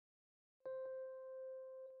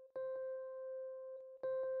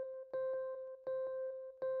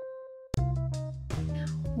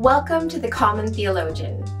Welcome to the Common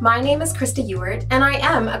Theologian. My name is Krista Ewert and I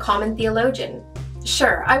am a common theologian.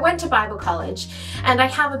 Sure, I went to Bible college and I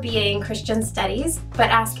have a BA in Christian Studies, but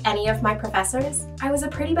ask any of my professors, I was a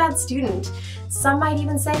pretty bad student. Some might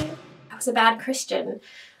even say I was a bad Christian.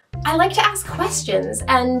 I like to ask questions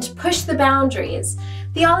and push the boundaries.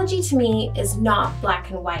 Theology to me is not black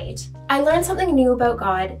and white. I learn something new about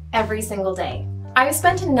God every single day. I've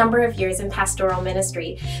spent a number of years in pastoral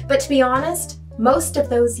ministry, but to be honest, most of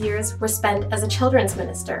those years were spent as a children's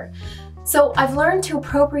minister. So I've learned to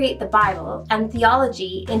appropriate the Bible and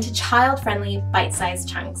theology into child-friendly, bite-sized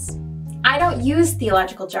chunks. I don't use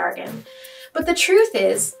theological jargon, but the truth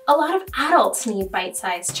is, a lot of adults need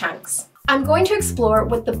bite-sized chunks. I'm going to explore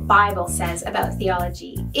what the Bible says about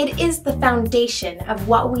theology. It is the foundation of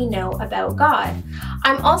what we know about God.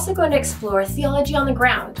 I'm also going to explore theology on the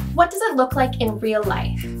ground. What does it look like in real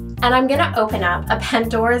life? And I'm going to open up a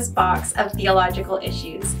Pandora's box of theological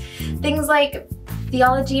issues. Things like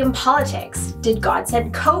theology in politics. Did God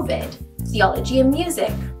send COVID? Theology in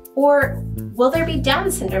music? Or will there be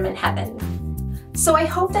Down syndrome in heaven? So I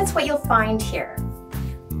hope that's what you'll find here.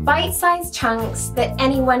 Bite-sized chunks that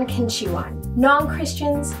anyone can chew on.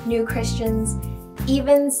 Non-Christians, new Christians,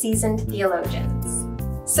 even seasoned theologians.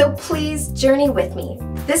 So please journey with me.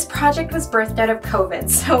 This project was birthed out of COVID,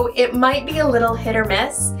 so it might be a little hit or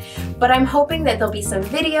miss, but I'm hoping that there'll be some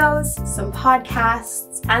videos, some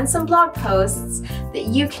podcasts, and some blog posts that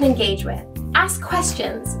you can engage with. Ask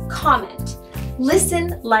questions, comment,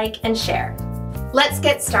 listen, like, and share. Let's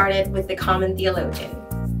get started with the Common Theologian.